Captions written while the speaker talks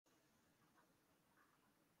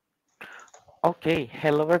Okay,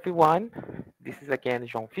 hello everyone. This is again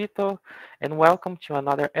João Vitor, and welcome to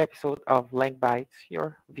another episode of LangBytes,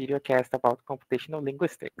 your videocast about computational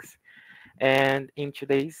linguistics. And in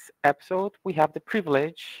today's episode, we have the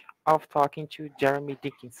privilege of talking to Jeremy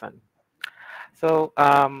Dickinson.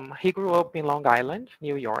 He grew up in Long Island,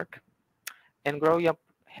 New York, and growing up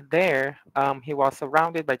there, he was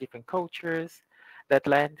surrounded by different cultures that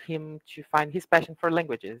led him to find his passion for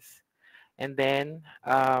languages. And then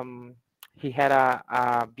he had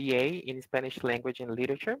a BA in Spanish language and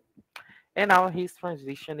literature. And now he's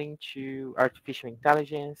transitioning to artificial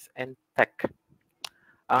intelligence and tech.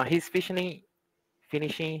 He's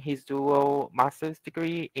finishing his dual master's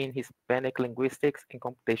degree in Hispanic linguistics and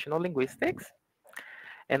computational linguistics.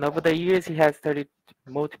 And over the years, he has studied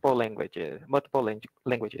multiple languages.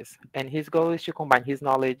 And his goal is to combine his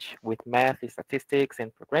knowledge with math, statistics,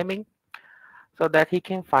 and programming so that he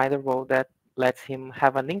can find a role that lets him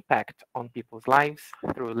have an impact on people's lives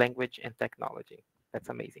through language and technology. That's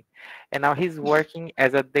amazing. And now he's working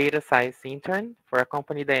as a data science intern for a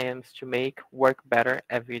company that aims to make work better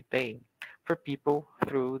every day for people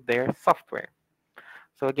through their software.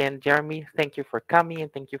 So again, Jeremy, thank you for coming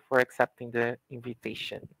and thank you for accepting the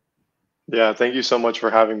invitation. Yeah, thank you so much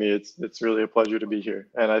for having me. It's really a pleasure to be here,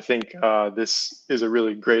 and I think this is a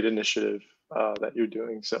really great initiative that you're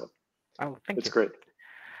doing. So Oh, thank it's you. great.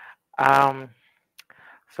 Um,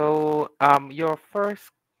 your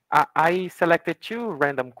first, I selected two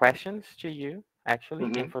random questions to you, actually.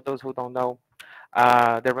 And Hmm. for those who don't know,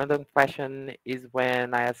 the random question is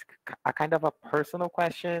when I ask a kind of a personal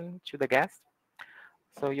question to the guest.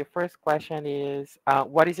 So your first question is,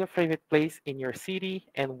 what is your favorite place in your city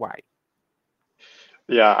and why?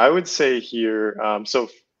 Yeah, I would say here.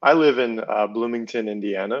 I live in Bloomington,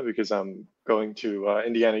 Indiana, because I'm going to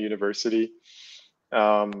Indiana University,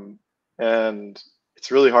 um, and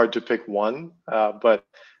it's really hard to pick one. But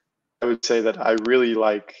I would say that I really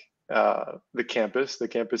like the campus. The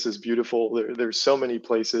campus is beautiful. There's so many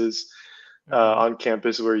places Mm-hmm. on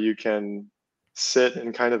campus where you can sit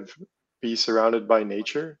and kind of be surrounded by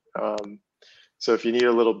nature. So if you need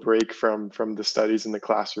a little break from the studies in the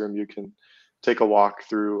classroom, you can take a walk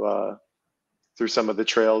through some of the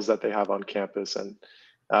trails that they have on campus, and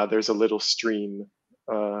there's a little stream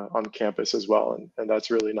on campus as well, and that's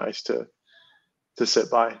really nice to sit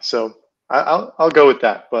by. So I'll go with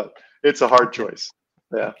that, but it's a hard Okay. choice.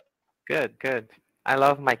 Yeah. Okay. Good, good. I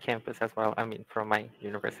love my campus as well. I mean, from my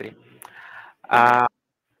university. Mhm. Uh,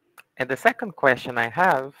 and the second question I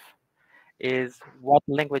have is what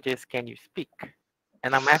languages can you speak?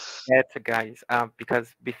 And I'm asking that to guys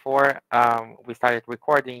because before we started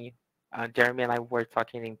recording, Jeremy and I were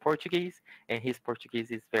talking in Portuguese, and his Portuguese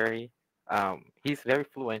is he's very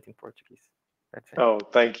fluent in Portuguese. That's it. Oh,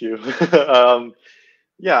 thank you.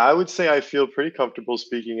 Yeah, I would say I feel pretty comfortable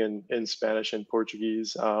speaking in Spanish and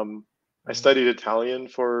Portuguese. I Hmm. studied Italian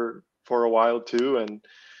for a while too, and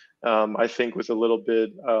I think with a little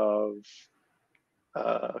bit of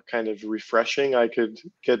kind of refreshing, I could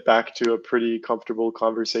get back to a pretty comfortable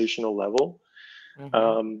conversational level. Hmm.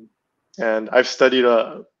 Um, and I've studied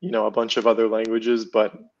a bunch of other languages,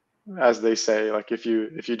 but as they say, like if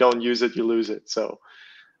you don't use it, you lose it.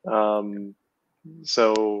 Um,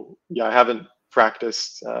 yeah, I haven't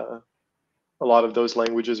practiced a lot of those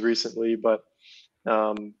languages recently, but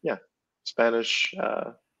yeah, Spanish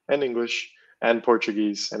and English and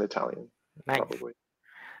Portuguese and Italian Nice. probably.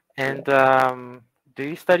 Yeah. And do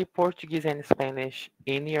you study Portuguese and Spanish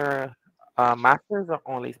in your masters or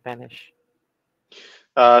only Spanish?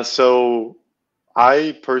 So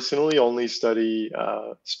I personally only study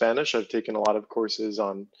Spanish. I've taken a lot of courses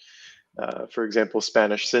on, for example,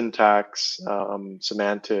 Spanish syntax,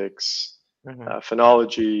 semantics, Hmm.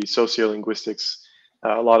 phonology, sociolinguistics,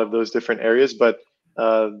 a lot of those different areas. But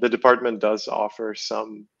the department does offer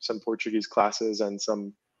some Portuguese classes and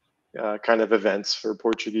some kind of events for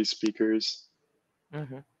Portuguese speakers.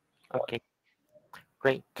 Hmm. Okay.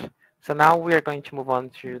 Great. So now we are going to move on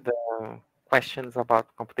to the questions about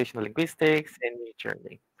computational linguistics and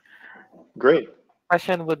mid-journey. Great.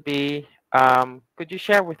 Question would be, could you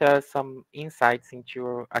share with us some insights into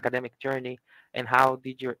your academic journey and how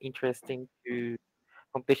did your interest into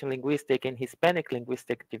computational linguistics and Hispanic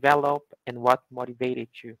linguistics develop and what motivated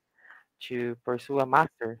you to pursue a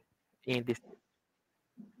master in this?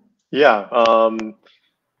 Yeah.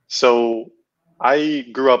 So I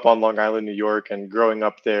grew up on Long Island, New York, and growing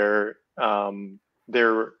up there,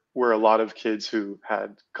 there were a lot of kids who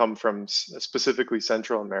had come from specifically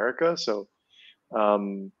Central America, so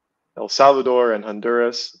um, El Salvador and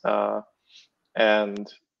Honduras.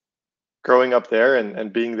 And growing up there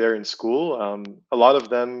and being there in school, a lot of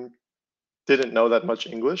them didn't know that much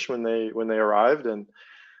English when they arrived, and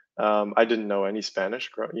I didn't know any Spanish,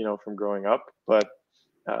 from growing up. But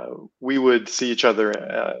uh, we would see each other,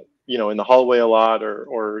 in the hallway a lot,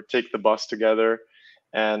 or take the bus together,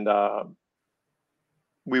 and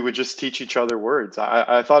we would just teach each other words.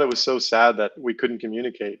 I thought it was so sad that we couldn't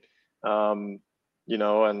communicate, um,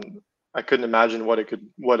 and I couldn't imagine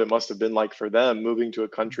what it must have been like for them moving to a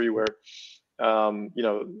country where,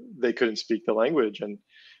 they couldn't speak the language,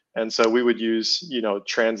 and so we would use,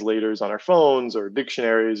 translators on our phones or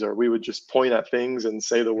dictionaries, or we would just point at things and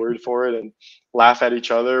say the word for it and laugh at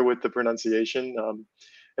each other with the pronunciation.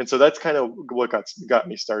 And so that's kind of what got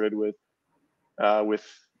me started uh, with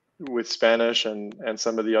with Spanish and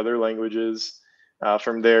some of the other languages.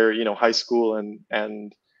 From there, high school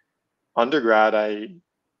and undergrad, I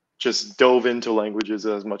just dove into languages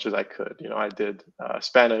as much as I could. I did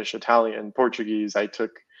Spanish, Italian, Portuguese. I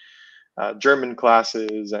took German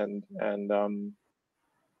classes, and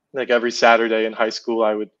like every Saturday in high school,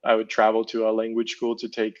 I would travel to a language school to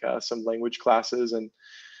take some language classes,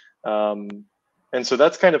 um, and so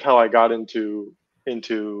that's kind of how I got into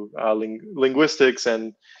linguistics,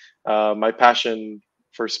 and my passion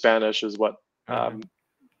for Spanish is what Mm-hmm.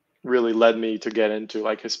 really led me to get into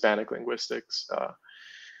like Hispanic linguistics,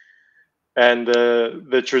 and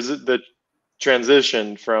the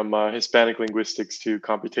transition from Hispanic linguistics to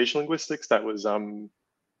computational linguistics, that was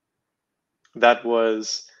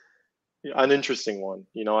an interesting one.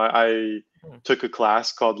 I took a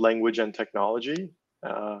class called Language and Technology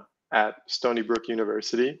at Stony Brook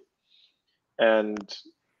University, and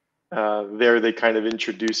there they kind of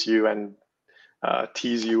introduce you and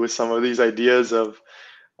tease you with some of these ideas of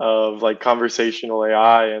like conversational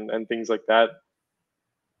AI and things like that.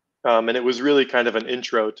 And it was really kind of an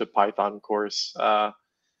intro to Python course,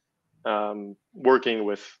 working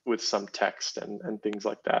with some text and things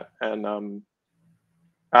like that. And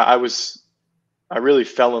I was I really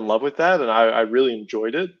fell in love with that, and I really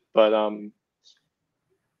enjoyed it. But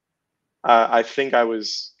I think I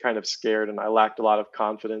was kind of scared, and I lacked a lot of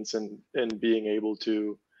confidence in being able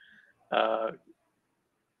uh,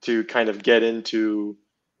 to kind of get into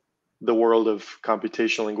the world of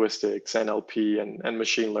computational linguistics, NLP, and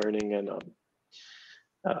machine learning,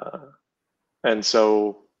 uh, and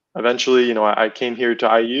so eventually, I came here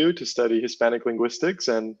to IU to study Hispanic linguistics,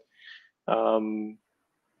 and um,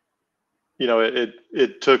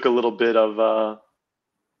 it took a little bit of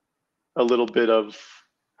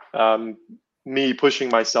um, me pushing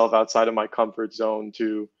myself outside of my comfort zone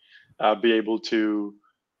to be able to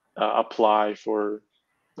apply for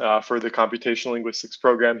the computational linguistics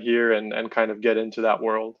program here and kind of get into that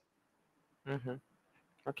world. Mm-hmm.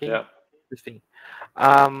 Okay, Yeah. interesting.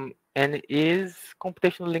 And is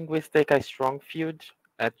computational linguistics a strong field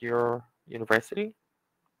at your university?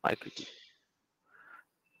 Like,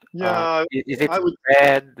 Yeah, is it I would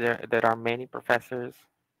spread? There are many professors.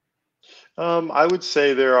 I would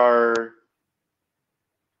say there are.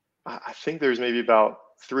 I think there's maybe about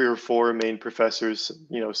three or four main professors.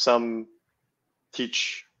 Some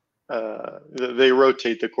teach. They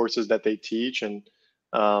rotate the courses that they teach, and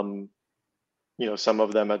um, some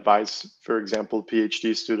of them advise, for example,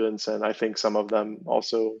 PhD students, and I think some of them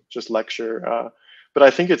also just lecture. But I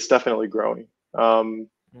think it's definitely growing. Um,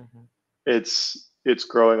 Hmm. it's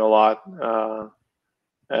growing a lot,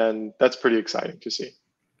 and that's pretty exciting to see.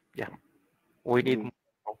 Yeah, we need Mhm.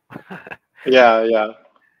 more. Yeah, yeah,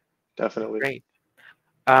 definitely. Great.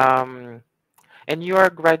 Um, and you are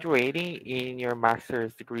graduating in your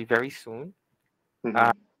master's degree very soon.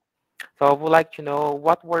 Uh, Hmm. so I would like to know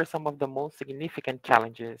what were some of the most significant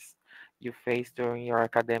challenges you faced during your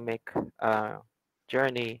academic uh,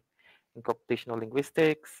 journey in computational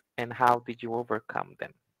linguistics, and how did you overcome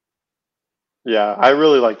them? Yeah, I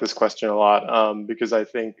really like this question a lot, because I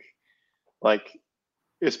think, like,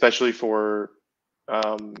 especially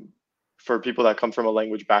um, for people that come from a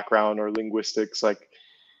language background or linguistics, like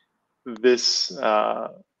this,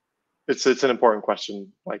 it's an important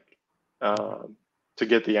question, like, Hmm. um, to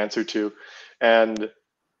get the answer to. And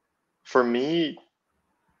for me,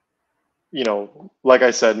 like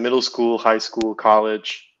I said, middle school, high school,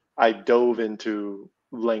 college, I dove into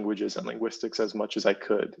languages and linguistics as much as I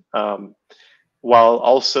could, while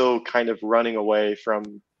also kind of running away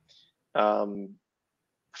um,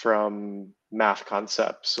 from math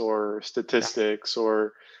concepts or Yeah. statistics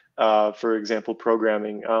or, for example,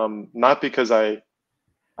 programming. Not because I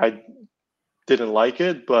didn't like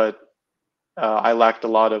it, but I lacked a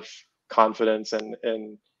lot of confidence,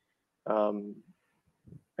 um,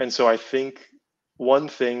 and so I think one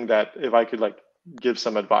thing that, if I could like give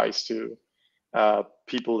some advice to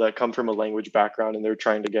people that come from a language background and they're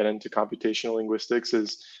trying to get into computational linguistics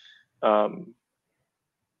um,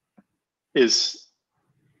 is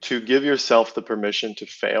to give yourself the permission to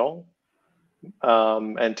fail,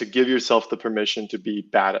 and to give yourself the permission to be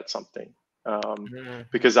bad at something. Mhm.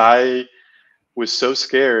 Because I was so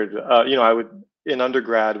scared. I would in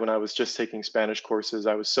undergrad when I was just taking Spanish courses,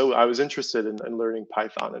 I was interested in learning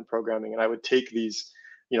Python and programming, and I would take these,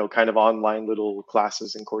 kind of online little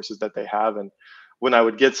classes and courses that they have, and when I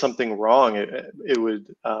would get something wrong, it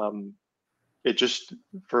would it just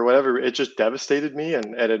for whatever it just devastated me,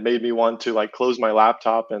 and it made me want to like close my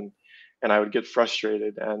laptop, and I would get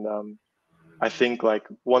frustrated, and I think like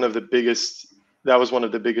one of the biggest that was one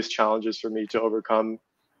of the biggest challenges for me to overcome,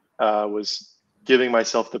 was giving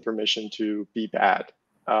myself the permission to be bad,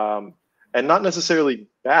 um, and not necessarily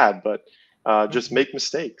bad, but just Mhm. make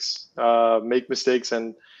mistakes,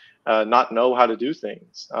 and not know how to do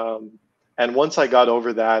things. And once I got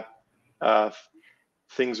over that, uh,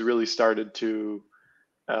 things really started to.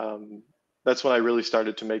 Um, that's when I really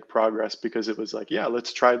started to make progress, because it was like, yeah,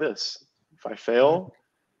 let's try this. If I Mhm. fail,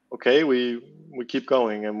 okay, we keep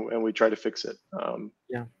going, and we try to fix it.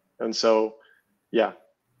 Yeah, And so, yeah,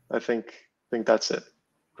 I think that's it.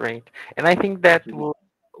 great. And I think that Mhm.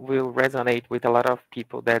 will resonate with a lot of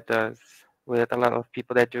people that does with a lot of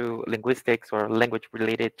people that do linguistics or language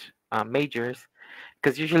related majors,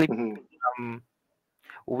 because usually Mhm. um,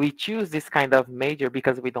 we choose this kind of major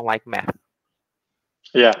because we don't like math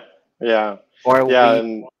Yeah, yeah, or yeah, we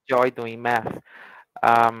and enjoy doing math.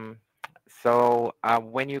 Um, so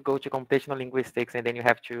when you go to computational linguistics and then you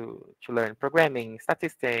have to learn programming,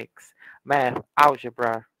 statistics, math,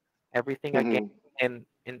 algebra, everything again, mhm.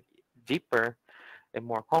 and deeper and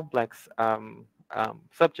more complex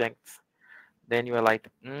subjects, then you're like,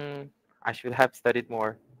 I should have studied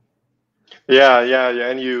more. Yeah, yeah, yeah,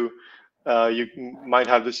 and you might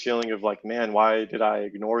have this feeling of like, man, why did I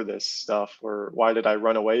ignore this stuff, or why did I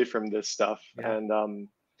run away from this stuff? Yeah. And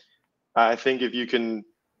I think if you can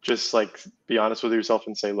just like be honest with yourself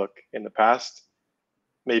and say, look, in the past,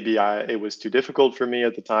 maybe it was too difficult for me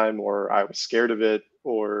at the time, or I was scared of it,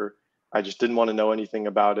 or I just didn't want to know anything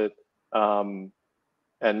about it. Um,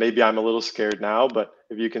 and maybe I'm a little scared now, but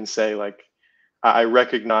if you can say like, I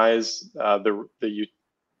recognize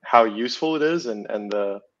how useful it is, and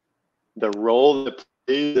the role that it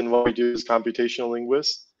plays in what we do as computational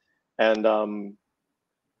linguists, and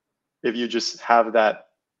if you just have that,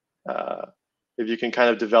 uh, if you can kind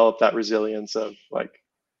of develop that resilience of like,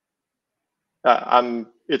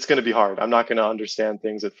 it's going to be hard. I'm not going to understand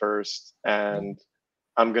things at first, Mhm. and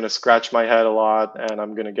I'm going to scratch my head a lot, and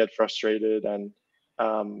I'm going to get frustrated. And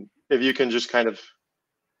if you can just kind of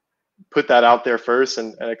put that out there first,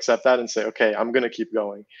 and accept that and say, okay, I'm going to keep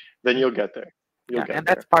going, then Mhm. you'll get there. You'll Yeah, and get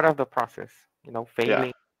that's there. part of the process, Yeah,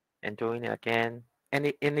 failing and doing it again.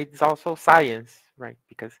 And it's also science, right?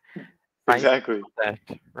 Because science is exactly. that,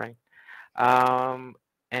 right? Um,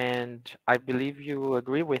 and I believe you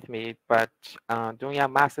agree with me, but doing a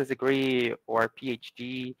master's degree or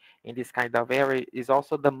PhD in this kind of area is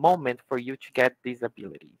also the moment for you to get these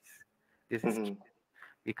abilities. This is Hmm.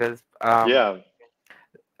 because Yeah.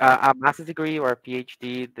 a master's degree or a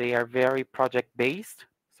PhD, they are very project based.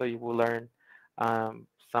 So you will learn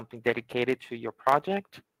something dedicated to your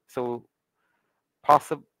project. So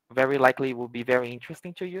possible, very likely will be very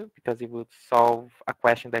interesting to you because it will solve a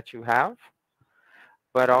question that you have,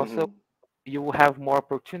 but also Hmm. you will have more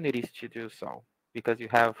opportunities to do so because you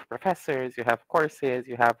have professors, you have courses,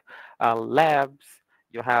 you have labs,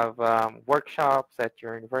 you have workshops at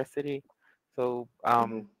your university. So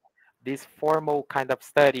Hmm. these formal kind of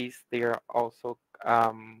studies, they are also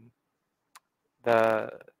um, the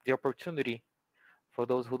opportunity for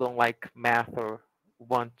those who don't like math or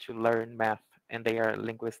want to learn math and they are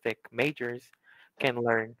linguistic majors can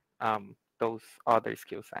learn those other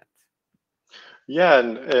skill sets. Yeah,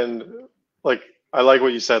 and like I like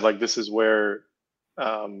what you said. Like this is where,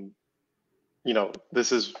 um,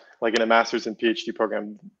 this is like in a master's and PhD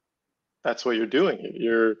program. That's what you're doing.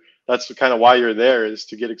 That's kind of why you're there, is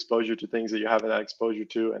to get exposure to things that you haven't had exposure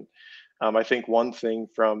to. And I think one thing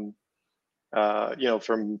from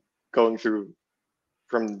from going through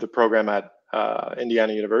from the program at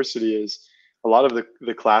Indiana University is a lot of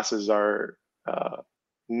the classes are uh,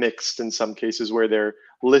 mixed in some cases, where they're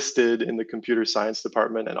listed in the computer science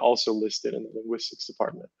department and also listed in the linguistics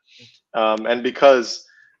department. And because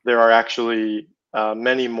there are actually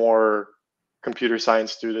many more computer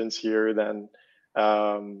science students here than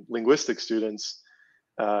linguistic students,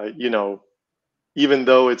 you know, even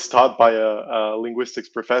though it's taught by a linguistics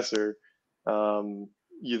professor,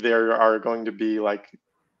 there are going to be like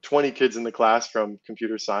 20 kids in the class from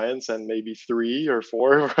computer science and maybe 3 or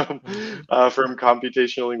 4 Mm-hmm. from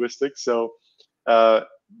computational linguistics. So uh,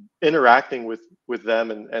 interacting with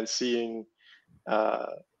them and seeing uh,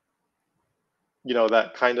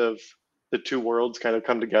 that kind of the two worlds kind of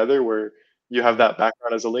come together, where you have Yeah. that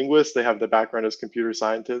background as a linguist, they have the background as computer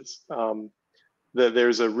scientists.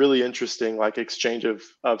 There's a really interesting like exchange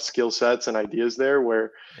of skill sets and ideas there,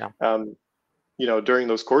 where Yeah. um, during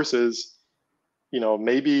those courses,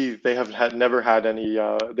 maybe they have never had any,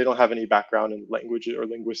 they don't have any background in language or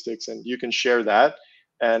linguistics, and you can share that,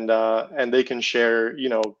 and they can share,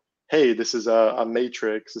 hey, this is a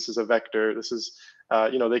matrix, this is a vector, this is,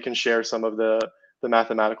 they can share some of the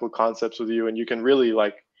mathematical concepts with you, and you can really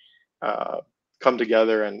like uh, come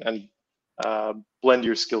together and uh, blend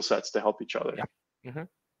your skill sets to help each other. Yeah. Mm-hmm.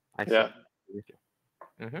 I see. Yeah. With you.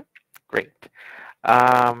 Mm-hmm. Great.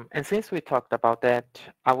 And since we talked about that,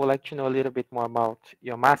 I would like to know a little bit more about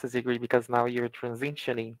your master's degree, because now you're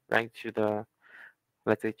transitioning right to the,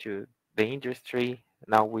 let's say, to the industry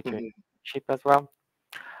now with your Mhm. internship as well.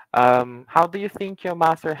 How do you think your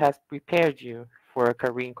master has prepared you for a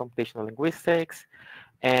career in computational linguistics?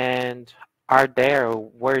 And are there or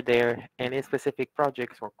were there any specific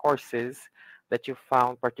projects or courses that you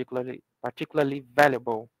found particularly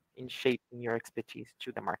valuable in shaping your expertise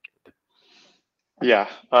to the market? Yeah.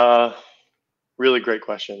 Really great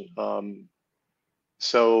question.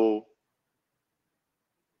 So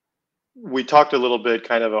we talked a little bit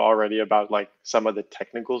kind of already about like some of the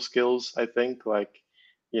technical skills, I think, like,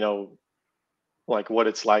 you know, like what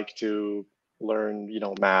it's like to learn,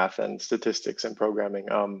 math and statistics and programming.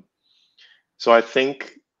 So I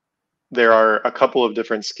think there are a couple of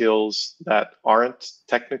different skills that aren't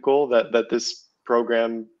technical that this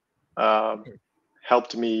program uh,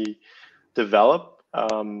 helped me develop.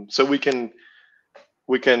 So we can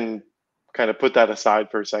kind of put that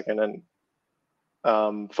aside for a second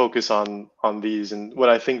and focus on these. And what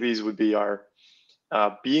I think these would be are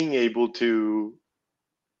being able to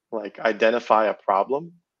like identify a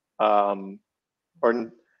problem, um,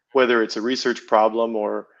 or whether it's a research problem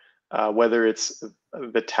or whether it's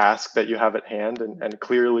the task that you have at hand, and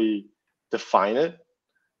clearly define it.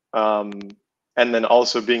 um, and then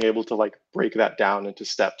also being able to like break that down into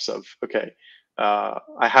steps of, okay,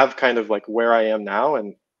 I have kind of like where I am now,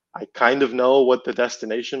 and I kind of know what the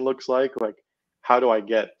destination looks like how do I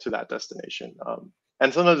get to that destination?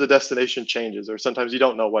 And sometimes the destination changes, or sometimes you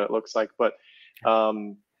don't know what it looks like, but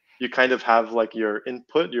um, you kind of have like your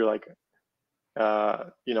input. You're like,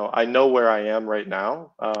 I know where I am right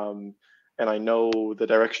now, and I know the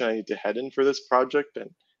direction I need to head in for this project, and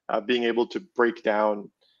being able to break down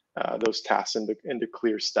those tasks into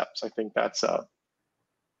clear steps. I think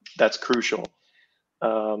that's crucial.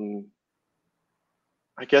 Um,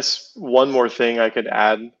 I guess one more thing I could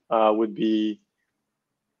add would be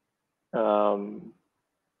um,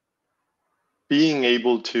 being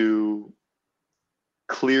able to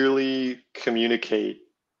clearly communicate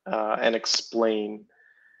and explain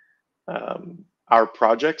our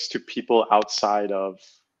projects to people outside of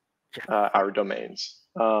Yes. our domains.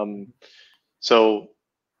 So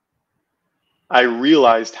I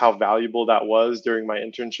realized how valuable that was during my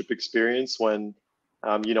internship experience when,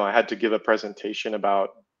 I had to give a presentation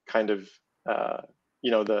about kind of,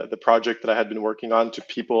 the project that I had been working on to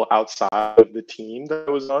people outside of the team that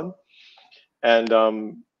I was on, and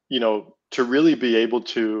to really be able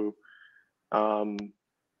to um,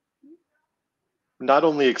 not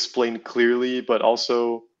only explain clearly, but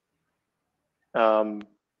also um,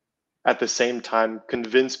 at the same time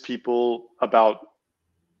convince people about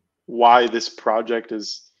why this project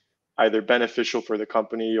is either beneficial for the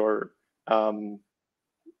company or um,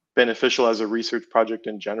 beneficial as a research project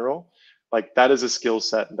in general. Like that is a skill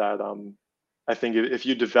set that I think if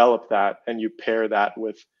you develop that and you pair that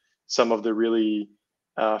with some of the really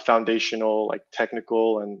foundational, like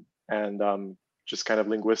technical and just kind of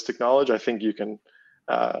linguistic knowledge, I think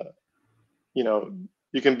uh, you know,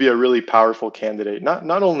 you can be a really powerful candidate,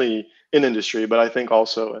 not only in industry, but I think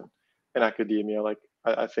also in academia. Like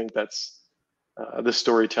I think that's the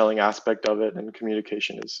storytelling aspect of it, and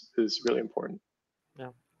communication is really important.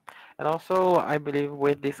 Yeah. And also, I believe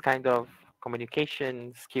with this kind of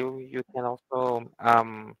communication skill, you can also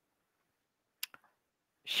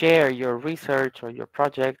share your research or your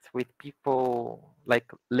projects with people like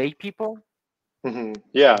lay people,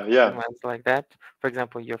 Yeah, yeah. someone else like that. For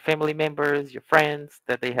example, your family members, your friends,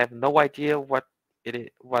 that they have no idea what it is,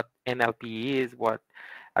 what NLP is, what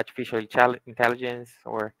intelligence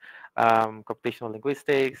or computational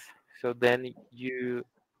linguistics. So then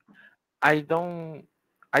I don't,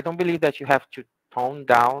 I don't believe that you have to tone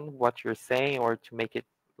down what you're saying or to make it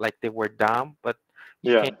like they were dumb, but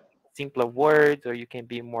you can Yeah. simpler words, or you can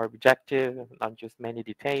be more objective, not just many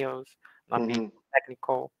details, not be Hmm.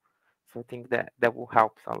 technical. So I think that that will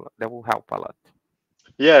help a lot. That will help a lot.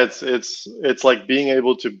 Yeah, it's like being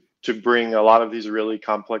able to bring a lot of these really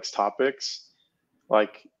complex topics,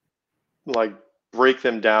 like like break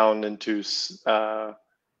them down into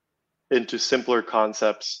simpler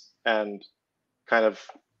concepts and kind of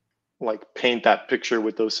like paint that picture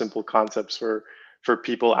with those simple concepts for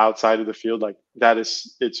people outside of the field. Like that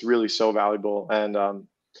is, it's really so valuable.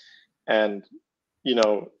 And you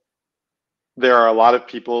know, there are a lot of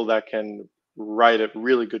people that can write a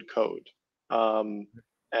really good code, um,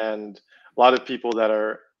 and a lot of people that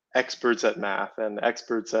are experts at math and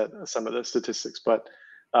experts at some of the statistics. But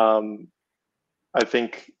um, I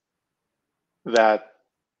think that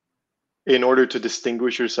in order to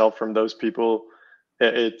distinguish yourself from those people,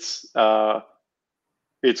 it's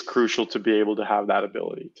crucial to be able to have that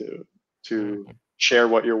ability to Mhm. share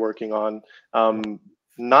what you're working on. Um,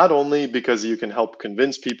 Not only because you can help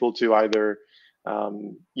convince people to either,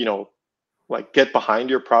 you know, like get behind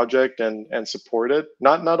your project and support it,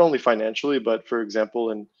 not only financially, but for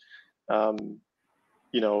example, in um,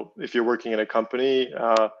 you know, if you're working in a company,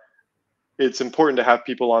 it's important to have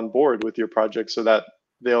people on board with your project so that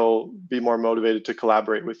they'll be more motivated to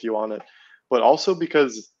collaborate with you on it. But also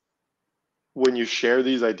because when you share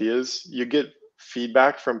these ideas, you get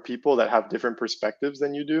feedback from people that have different perspectives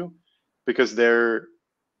than you do, because they're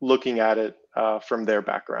looking at it from their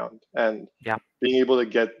background, and Yeah. being able to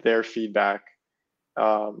get their feedback.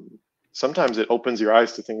 Um, Sometimes it opens your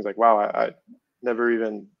eyes to things like, wow, I never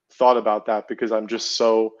even thought about that, because I'm just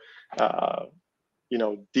so, uh, you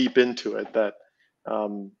know, deep into it that,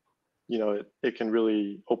 um, you know, it can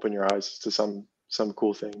really open your eyes to some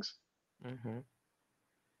cool things. Hmm.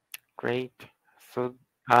 Great. So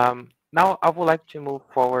now I would like to move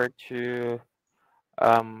forward to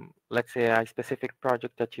let's say a specific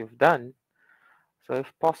project that you've done. So if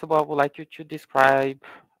possible, I would like you to describe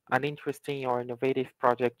an interesting or innovative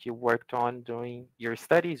project you worked on during your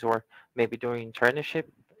studies, or maybe during internship,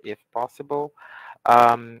 if possible.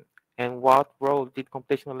 Um, and what role did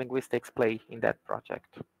computational linguistics play in that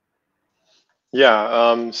project?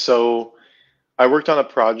 Yeah. So I worked on a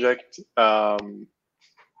project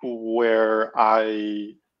where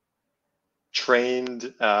I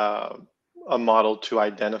trained a model to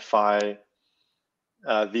identify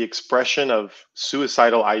the expression of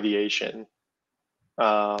suicidal ideation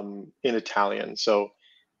in Italian. So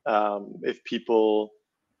if people,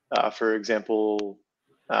 for example,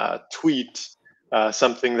 tweet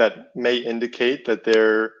something that may indicate that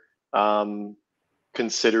they're um,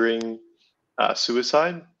 considering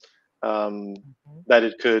suicide, um, Mhm. that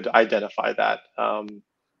it could identify that.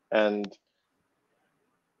 And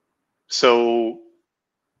so,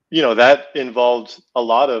 you know, that involved a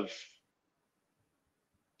lot of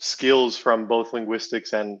skills from both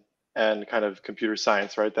linguistics and kind of computer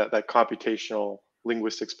science, right? That computational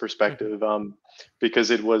linguistics Mhm. perspective,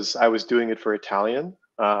 because it was, I was doing it for Italian,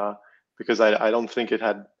 because I don't think it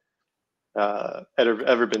had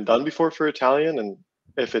ever been done before for Italian, and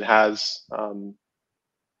if it has,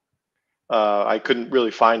 I couldn't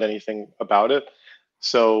really find anything about it.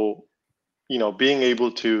 So, you know, being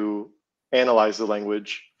able to analyze the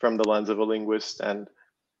language from the lens of a linguist, and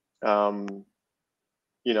um,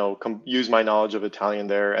 you know, use my knowledge of Italian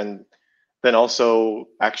there, and then also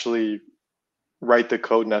actually write the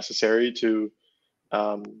code necessary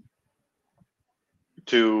um,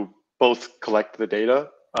 to both collect the data,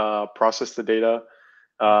 process the data,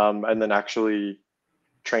 and then actually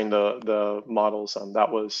train the models.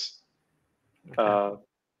 That was, Okay. uh,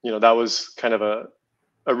 you know, that was kind of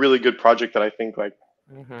a really good project that I think like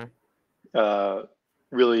Hmm. uh,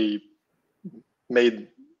 really made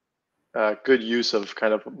good use of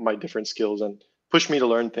kind of my different skills and pushed me to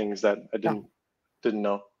learn things that I Yeah. didn't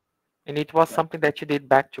know. And it was Yeah. something that you did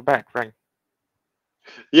back to back, right?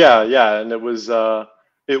 Yeah, yeah, and it was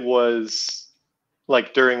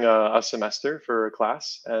like during a semester for a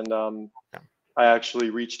class, and Yeah. I actually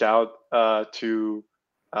reached out to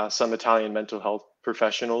some Italian mental health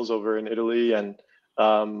professionals over in Italy, and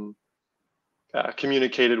um,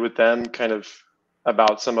 communicated with them kind of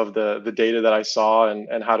about some of the data that I saw,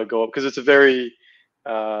 and how to go up, because it's a very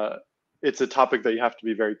uh, it's a topic that you have to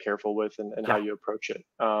be very careful with, and how Yeah. you approach it.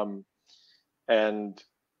 And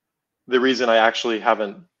the reason I actually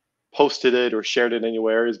haven't posted it or shared it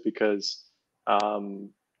anywhere is because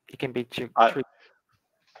um, It can be too I, tricky.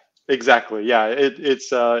 exactly, yeah,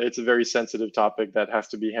 it's a very sensitive topic that has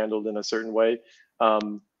to be handled in a certain way.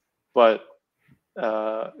 Um, but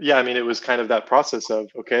yeah, I mean, it was kind of that process of,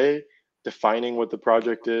 okay, defining what the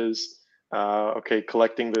project is. Okay,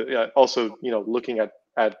 collecting the also looking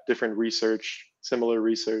at different research, similar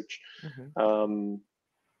research. Mhm. Um,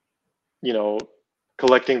 you know,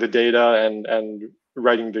 collecting the data and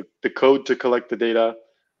writing the code to collect the data.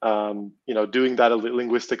 Doing that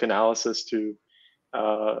linguistic analysis to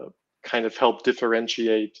uh, kind of help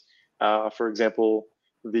differentiate, for example,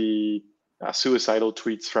 the suicidal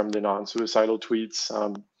tweets from the non-suicidal tweets,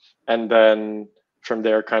 and then from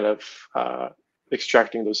there, kind of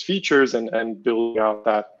extracting those features and building out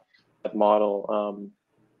that model.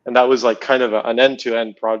 And that was like kind of an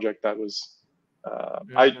end-to-end project that was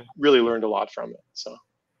I Mhm. really learned a lot from it. So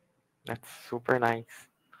That's super nice.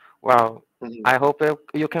 Well, mhm. I hope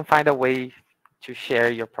you can find a way to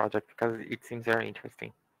share your project because it seems very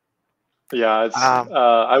interesting. Yeah, it's Um,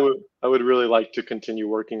 I would really like to continue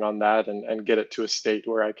working on that and get it to a state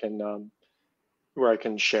where I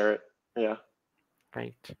can share it. Yeah.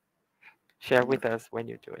 Great. Share Mhm. with us when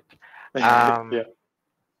you do it. Yeah.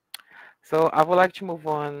 So I would like to move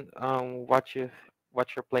on.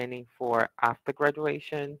 What you're planning for after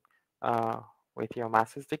graduation, uh, with your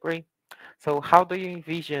master's degree. So how do you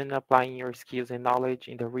envision applying your skills and knowledge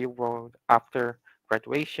in the real world after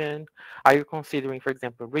graduation? Are you considering, for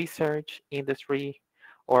example, research, industry,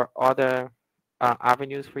 or other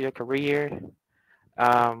avenues for your career?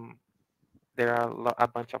 Um, there are a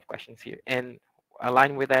bunch of questions here. And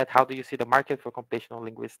aligned with that, how do you see the market for computational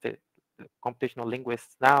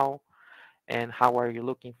linguists now? And how are you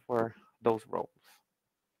looking for those roles?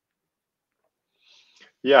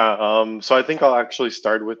 Yeah. So I think I'll actually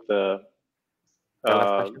start with The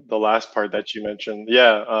last question. the last part that you mentioned.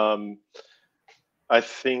 Yeah. I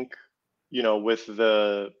think with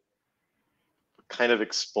the kind of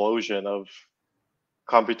explosion of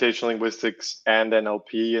computational linguistics and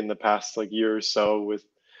NLP in the past like year or so, with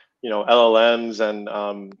LLMs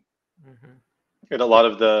Hmm. and a lot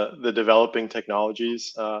of the developing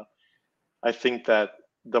technologies. I think that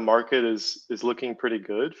the market is looking pretty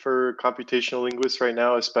good for computational linguists right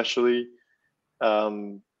now, especially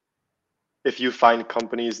um, if you find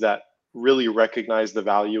companies that really recognize the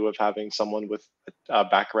value of having someone with a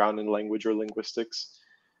background in language or linguistics.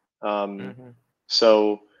 Um, Hmm.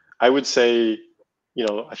 so I would say,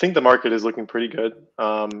 I think the market is looking pretty good.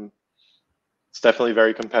 It's definitely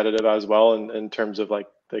very competitive as well in terms of like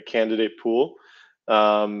the candidate pool.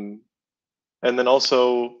 Um, and then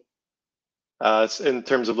also in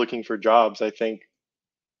terms of looking for jobs, I think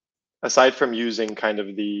aside from using kind of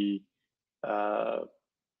uh,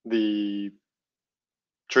 the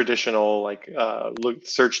traditional like look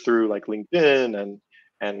search through like LinkedIn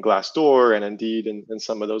and Glassdoor and Indeed and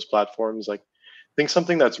some of those platforms, like I think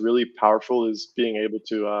something that's really powerful is being able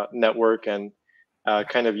to network and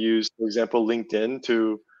kind of use, for example, LinkedIn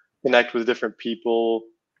to connect with different people.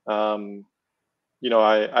 Um,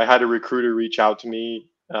 I had a recruiter reach out to me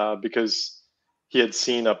because he had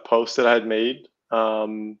seen a post that I had made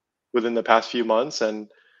within the past few months, and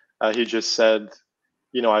he just said,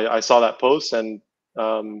 I saw that post and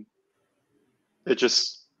um, it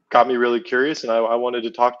just got me really curious, and I wanted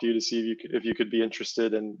to talk to you to see if you could be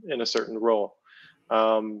interested in a certain role.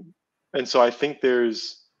 Um, and so I think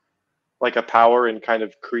there's like a power in kind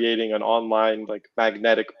of creating an online like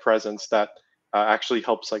magnetic presence that actually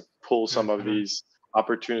helps like pull some of Hmm. these Yeah.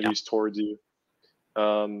 opportunities towards you.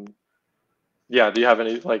 Um, yeah, do you have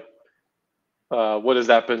any like what has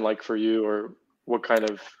that been like for you, or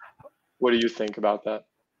what do you think about that?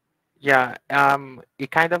 Yeah,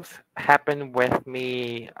 it kind of happened with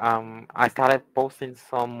me. I started posting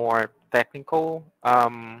some more technical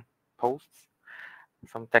posts,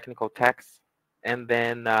 some technical texts, and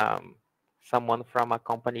then someone from a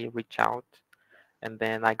company reached out, and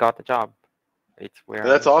then I got the job. It's where I'm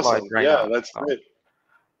That's employed awesome. right Yeah, now. that's So, great.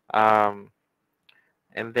 um,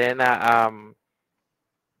 and then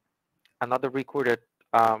another recruiter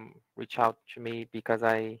reached out to me because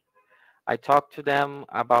I talked to them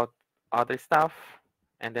about other stuff,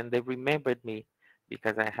 and then they remembered me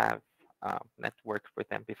because I have networked with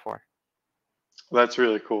them before. That's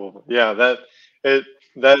really cool. Yeah, it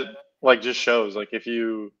that like just shows like if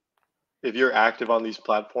you're active on these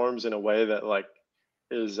platforms in a way that like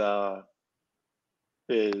is uh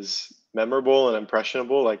is memorable and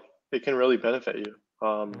impressionable, like it can really benefit you.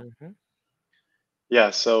 Hmm. Yeah,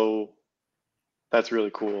 so that's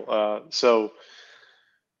really cool. So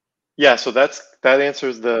yeah, so that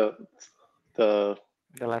answers the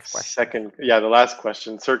The last question. second, yeah, the last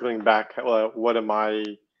question. Circling back, what am I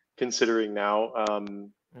considering now?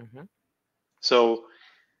 Hmm. So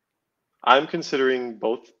I'm considering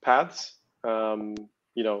both paths,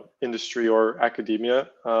 industry or academia.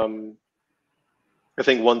 I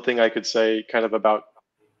think one thing I could say kind of about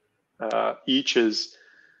each is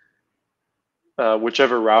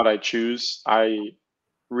whichever route I choose, I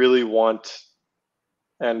really want,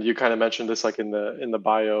 and you kind of mentioned this like in the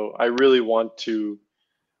bio, I really want to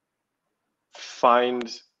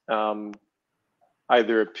find um,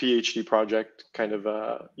 either a PhD project, kind of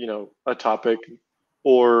a topic,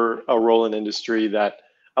 or a role in industry that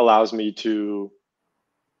allows me to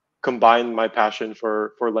combine my passion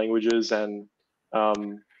for languages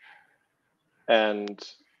um, and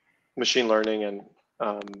machine learning and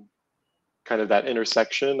kind of that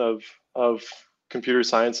intersection of computer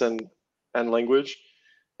science and language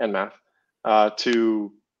and math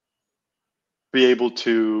to be able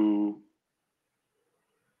to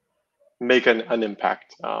make an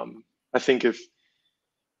impact. I think if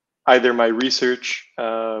either my research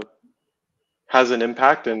has an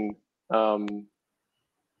impact and um,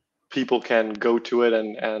 people can go to it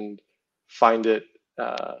and find it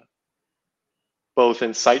uh, both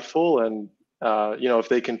insightful and if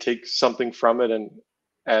they can take something from it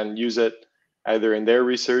and use it either in their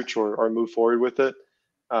research or move forward with it,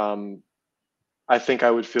 um, I think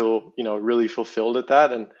I would feel really fulfilled at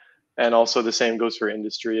that. And also the same goes for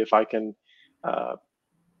industry. If I can uh,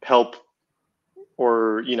 help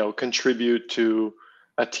or contribute to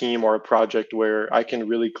a team or a project where I can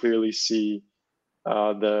really clearly see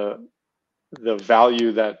the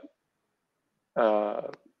value that uh,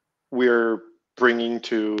 we're bringing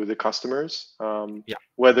to the customers, Yeah,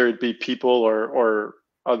 whether it be people or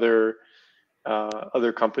other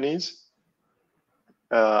other companies.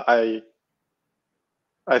 I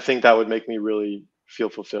think that would make me really feel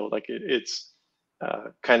fulfilled. Like it's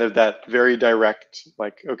kind of that very direct.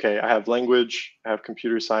 Like, okay, I have language, I have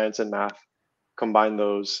computer science and math. Combine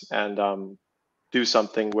those and do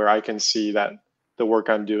something where I can see that the work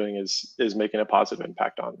I'm doing is making a positive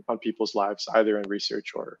impact on people's lives, either in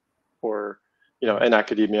research or mhm, in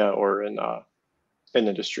academia or in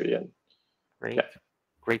industry. And yeah, great.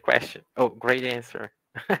 Great question. Oh, great answer.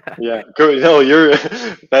 yeah. Go, no, you're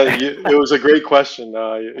it was a great question.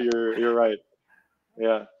 You're right.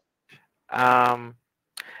 Yeah. Um,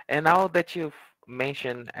 and now that you've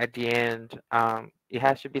mentioned at the end, it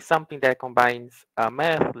has to be something that combines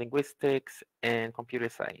math, linguistics, and computer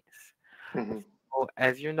science. Hmm. So,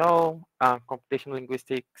 as you know, computational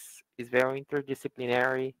linguistics is very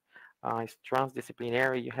interdisciplinary. It's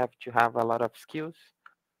transdisciplinary. You have to have a lot of skills.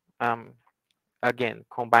 Um, again,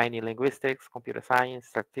 combining linguistics, computer science,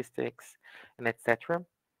 statistics, and etc.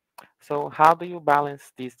 So how do you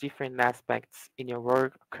balance these different aspects in your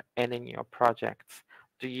work and in your projects?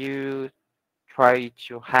 Do you try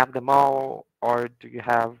to have them all, or do you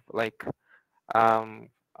have like um,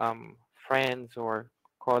 friends or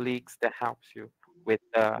colleagues that helps you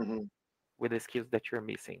Hmm. with the skills that you're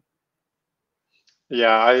missing?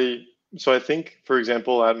 Yeah. I think, for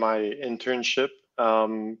example, at my internship,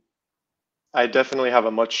 um, I definitely have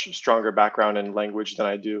a much stronger background in language than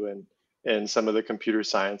I do in some of the computer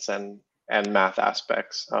science and math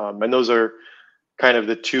aspects. And those are kind of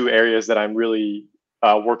the two areas that I'm really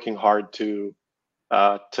working hard to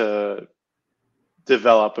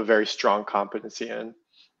develop a very strong competency in.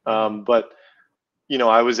 Hmm. But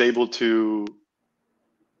I was able to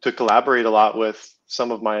collaborate a lot with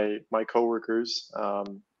some of my coworkers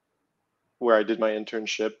where I did my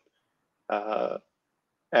internship, uh,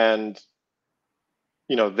 and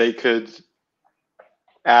they could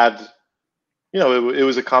add. It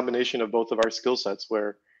was a combination of both of our skill sets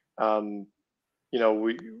where um,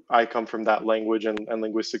 we I come from that language and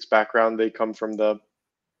linguistics background. They come from the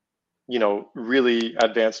really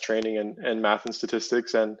advanced training in math and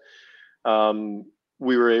statistics, and um,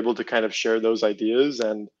 we were able to kind of share those ideas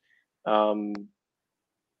and um,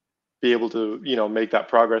 be able to make that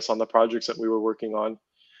progress on the projects that we were working on.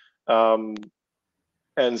 um,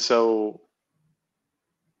 and so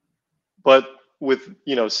but with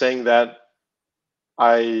saying that,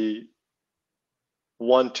 I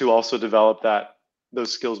want to also develop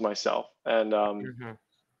those skills myself. Hmm.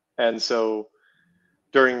 And so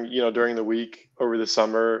during the week over the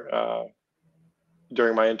summer,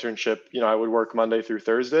 during my internship, I would work Monday through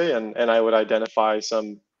Thursday, and I would identify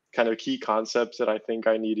some kind of key concepts that I think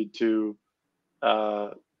I needed uh,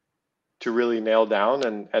 to really nail down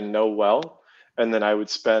and know well. And then I would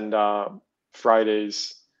spend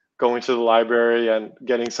Fridays going to the library and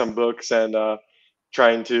getting some books and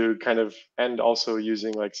trying to kind of, and also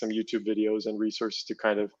using like some YouTube videos and resources to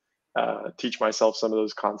kind of teach myself some of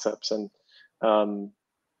those concepts. Um,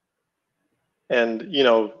 and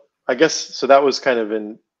I guess so that was kind of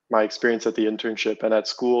in my experience at the internship. And at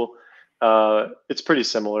school it's pretty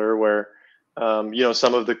similar where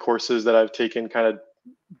some of the courses that I've taken kind of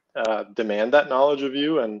demand that knowledge of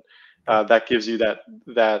you, and Yeah. that gives you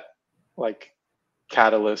that like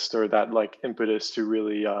catalyst or that like impetus to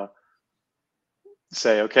really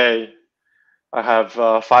say, okay, I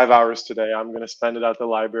have 5 hours today. I'm going to spend it at the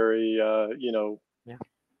library, Yeah.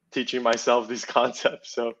 teaching myself these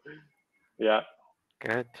concepts. So yeah,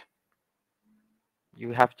 Good.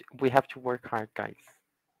 You have to. We have to work hard, guys.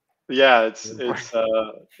 yeah, It's important.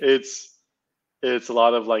 it's a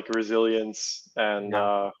lot of like resilience and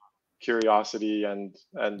Yeah. curiosity and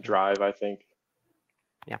Yeah. drive, I think.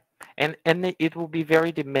 Yeah. And it will be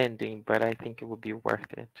very demanding, but I think it will be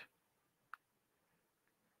worth it.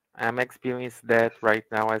 I'm experiencing that right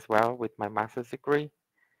now as well with my master's degree.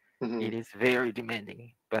 Hmm. It is very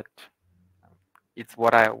demanding, but it's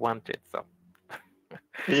what I wanted. So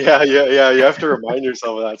Yeah, yeah, yeah. You have to remind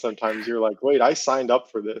yourself of that sometimes. You're like, wait, I signed up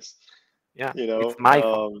for this, yeah, you it's know? my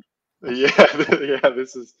fault. So, Yeah, yeah,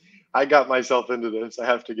 I got myself into this. I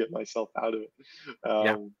have to get myself out of it.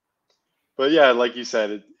 yeah, But yeah, like you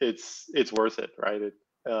said, it's worth it, right?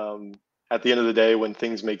 At the end of the day, when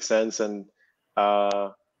things make sense and uh,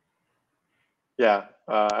 yeah,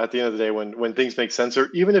 at the end of the day, when things make sense, or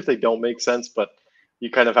even if they don't make sense, but you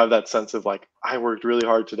kind of have that sense of like, I worked really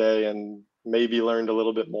hard today and maybe learned a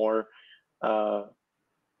little bit more. Uh,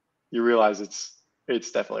 you realize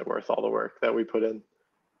it's definitely worth all the work that we put in.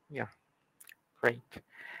 yeah, great.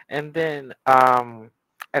 And then,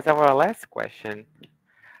 as our last question,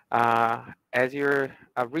 as you're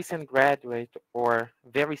a recent graduate or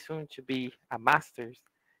very soon to be a master's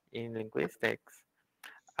in linguistics,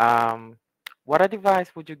 um, what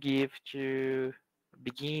advice would you give to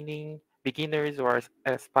beginners or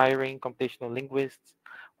aspiring computational linguists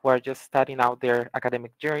who are just starting out their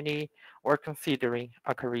academic journey or considering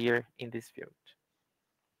a career in this field?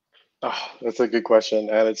 Oh, that's a good question,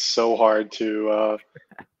 and it's so hard to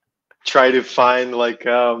try to find like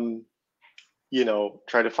try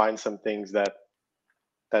to find some things that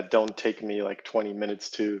don't take me like 20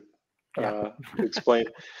 minutes Yeah. to explain.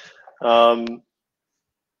 Um,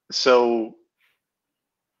 so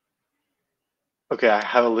okay, I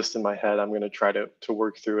have a list in my head. I'm going to try to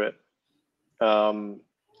work through it.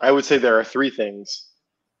 I would say there are three things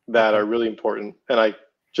that Okay. are really important, and I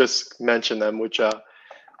just mentioned them, which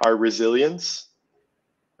are resilience,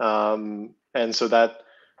 and so that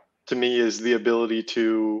to me is the ability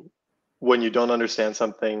to, when you don't understand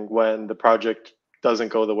something, when the project doesn't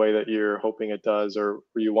go the way that you're hoping it does or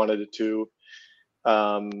you wanted it to,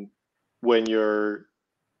 um, when you're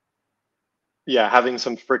yeah having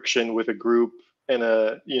some friction with a group in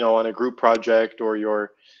a on a group project, or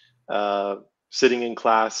you're uh, sitting in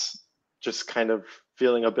class just kind of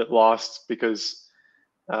feeling a bit lost because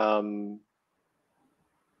um,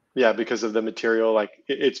 yeah, because of the material, like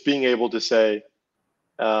it's being able to say,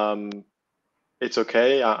 um, it's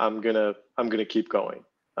okay. I'm gonna keep going,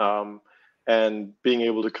 um, and being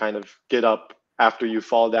able to kind of get up after you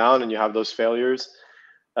fall down and you have those failures.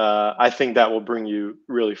 I think that will bring you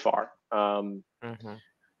really far. Mm-hmm.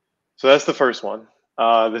 So that's the first one.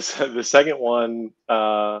 The second one,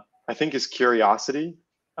 I think, is curiosity,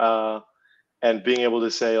 uh, and being able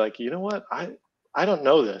to say like, you know what, I don't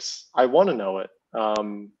know this. I want to know it.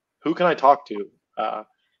 Who can I talk to? Uh,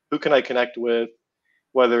 who can I connect with?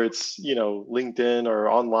 Whether it's LinkedIn or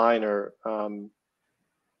online,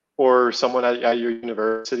 or someone at your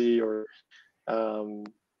university, or um,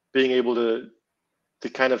 being able to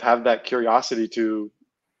kind of have that curiosity to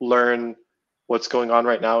learn what's going on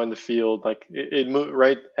right now in the field. Like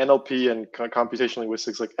right, NLP and computational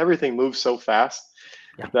linguistics, like everything moves so fast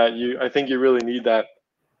Yeah. that I think you really need that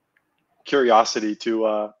curiosity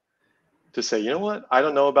to say, you know what, I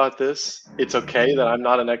don't know about this. It's okay that I'm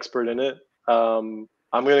not an expert in it. I'm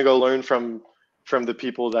going to go learn from the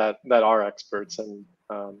people that are experts, and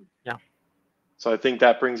Yeah. so I think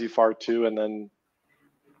that brings you far too. And then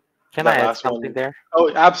Can I that add last something one, there?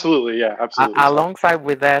 oh, absolutely, yeah, absolutely. Sorry. Alongside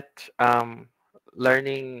with that,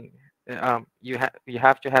 learning, you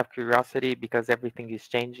have to have curiosity because everything is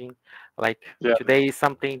changing. Like Yeah. today is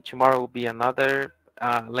something, tomorrow will be another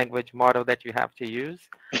language model that you have to use.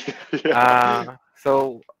 Yeah.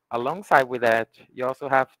 So alongside with that, you also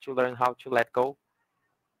have to learn how to let go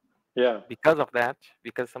Yeah. because of that,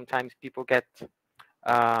 because sometimes people get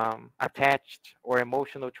attached or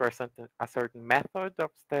emotional to a certain method of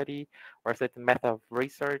study or a certain method of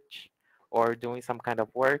research or doing some kind of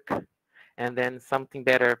work, and then something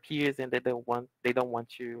better appears and they don't want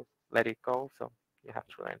to let it go. So you have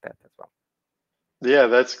to learn that as well. Yeah,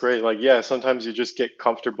 that's great. Like, yeah, sometimes you just get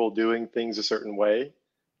comfortable doing things a certain way.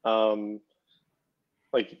 Um,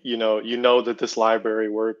 like, that this library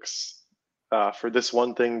works for this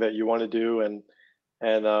one thing that you want to do,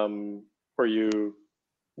 and or you,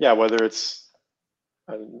 yeah, whether it's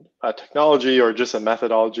a, a technology or just a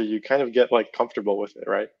methodology, you kind of get like comfortable with it,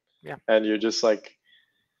 right? Yeah. And you're just like,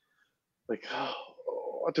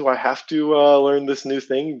 oh, do I have to learn this new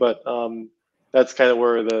thing? But that's kind of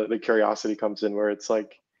where the curiosity comes in, where it's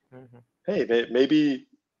like, Hmm. hey, maybe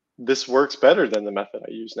this works better than the method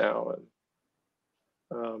I use now,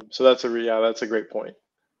 and so yeah, that's a great point.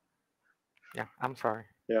 Yeah. I'm sorry.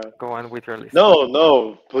 Yeah. Go on with your list. No,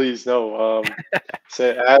 no, please, no.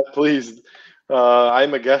 Say, add, please.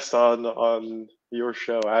 I'm a guest on your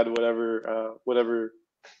show. Add whatever.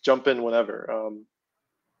 Jump in whenever.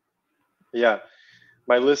 Yeah,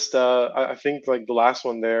 my list. I think like the last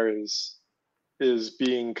one there is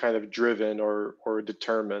being kind of driven or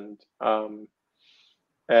determined.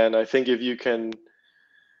 And I think if you can,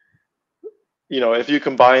 if you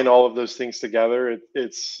combine all of those things together,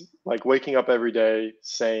 it's like waking up every day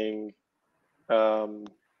saying, um,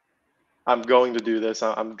 I'm going to do this.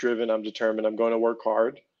 I'm driven. I'm determined. I'm going to work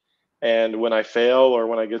hard. And when I fail or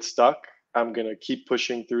when I get stuck, I'm going to keep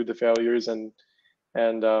pushing through the failures, and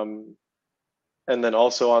and then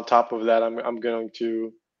also on top of that, I'm going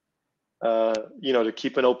to to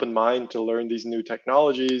keep an open mind to learn these new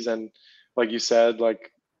technologies, and like you said,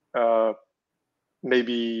 like uh,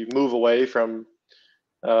 maybe move away from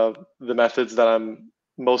the methods that I'm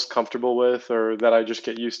most comfortable with or that I just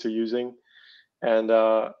get used to using. And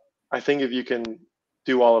I think if you can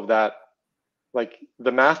do all of that, like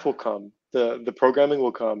the math will come, the programming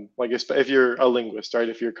will come. Like if you're a linguist, right?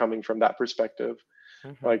 If you're coming from that perspective,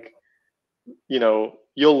 Hmm. like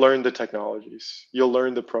you'll learn the technologies, you'll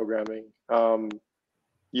learn the programming,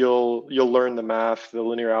 you'll learn the math, the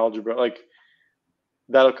linear algebra, like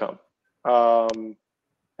that'll come, um,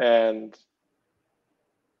 and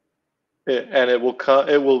it will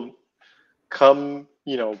come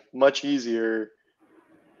much easier,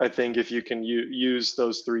 I think, if you can use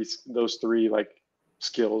those three like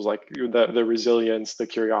skills, like the resilience, the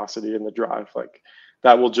curiosity, and the drive. Like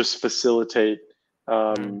that will just facilitate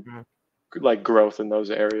um, Hmm. like growth in those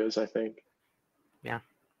areas, I think. Yeah.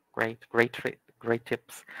 Great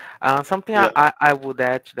tips. Something Yeah. I would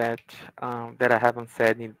add that I haven't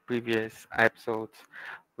said in previous episodes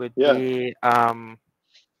would Yeah. be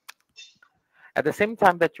at the same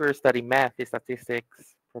time that you're studying math,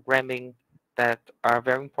 statistics, programming, that are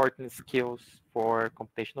very important skills for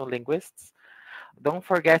computational linguists. Don't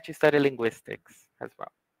forget to study linguistics as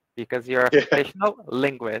well, because you're a Yeah. computational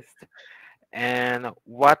linguist. And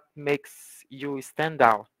what makes you stand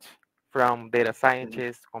out from data Mhm.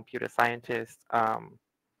 scientists, computer scientists,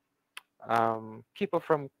 people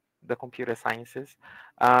from the computer sciences,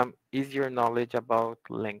 is your knowledge about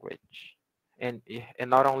language, and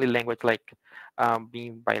not only language like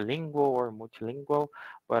being bilingual or multilingual,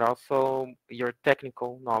 but also your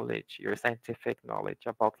technical knowledge, your scientific knowledge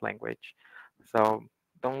about language. So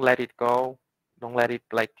don't let it go. Don't let it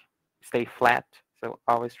like stay flat. So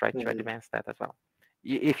always try to Mhm. advance that as well.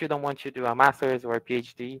 If you don't want to do a master's or a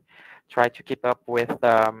PhD, try to keep up with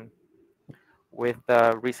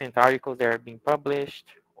the recent articles that are being published,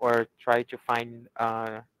 or try to find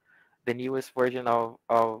the newest version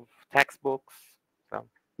of textbooks. So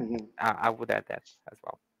Mhm. I would add that as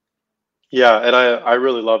well. Yeah, and I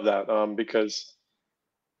really love that because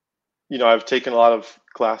I've taken a lot of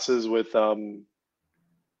classes with a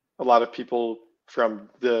lot of people from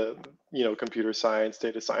the computer science,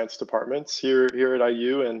 data science departments here at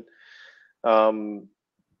IU, and um,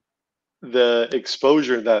 the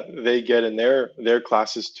exposure that they get in their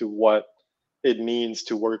classes to what it means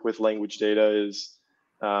to work with language data is,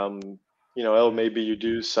 oh, Hmm. maybe you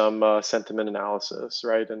do some sentiment analysis,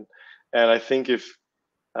 right? And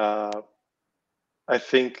uh, I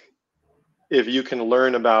think if you can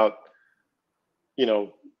learn about you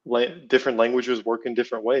know different languages work in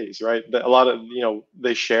different ways, right? A lot of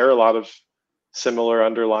they share a lot of similar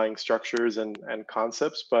underlying structures and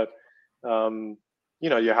concepts, but um, you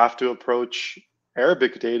have to approach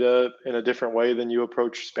Arabic data in a different way than you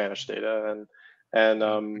approach Spanish data, and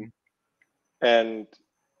Hmm. and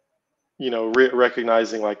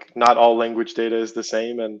recognizing like not all language data is the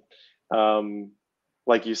same, and um,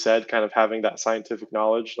 like you said, kind of having that scientific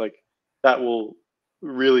knowledge, like that will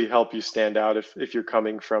really help you stand out if you're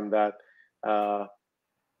coming from that uh,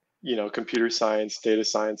 computer science, data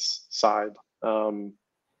science side.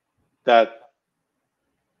 That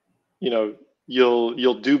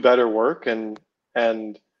you'll do better work, and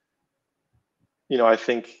I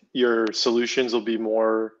think your solutions will be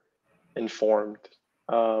more informed.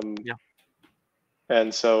 um, Yeah,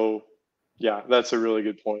 and so yeah, that's a really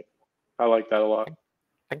good point. I like that a lot.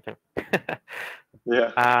 thank you.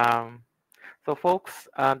 Yeah. um, So folks,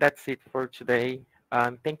 that's it for today.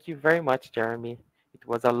 Thank you very much, Jeremy. It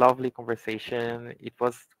was a lovely conversation. It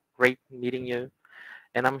was great meeting you.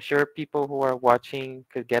 And I'm sure people who are watching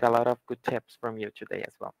could get a lot of good tips from you today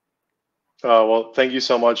as well. Well, thank you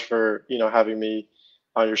so much for having me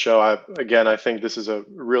on your show. I think this is a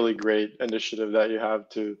really great initiative that you have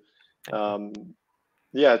to, Thank you. um,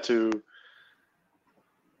 yeah, to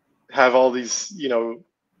have all these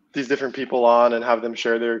these different people on and have them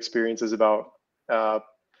share their experiences about uh,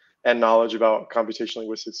 and knowledge about computational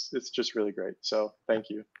linguistics. It's just really great. So Yeah, thank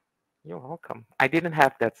you. you're welcome. I didn't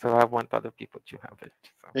have that, so I want other people to have it.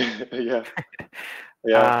 So, Yeah,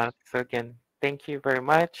 yeah. so again, thank you very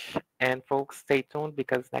much. And folks, stay tuned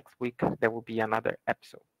because next week there will be another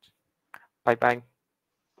episode. Bye bye.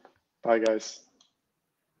 Bye, guys.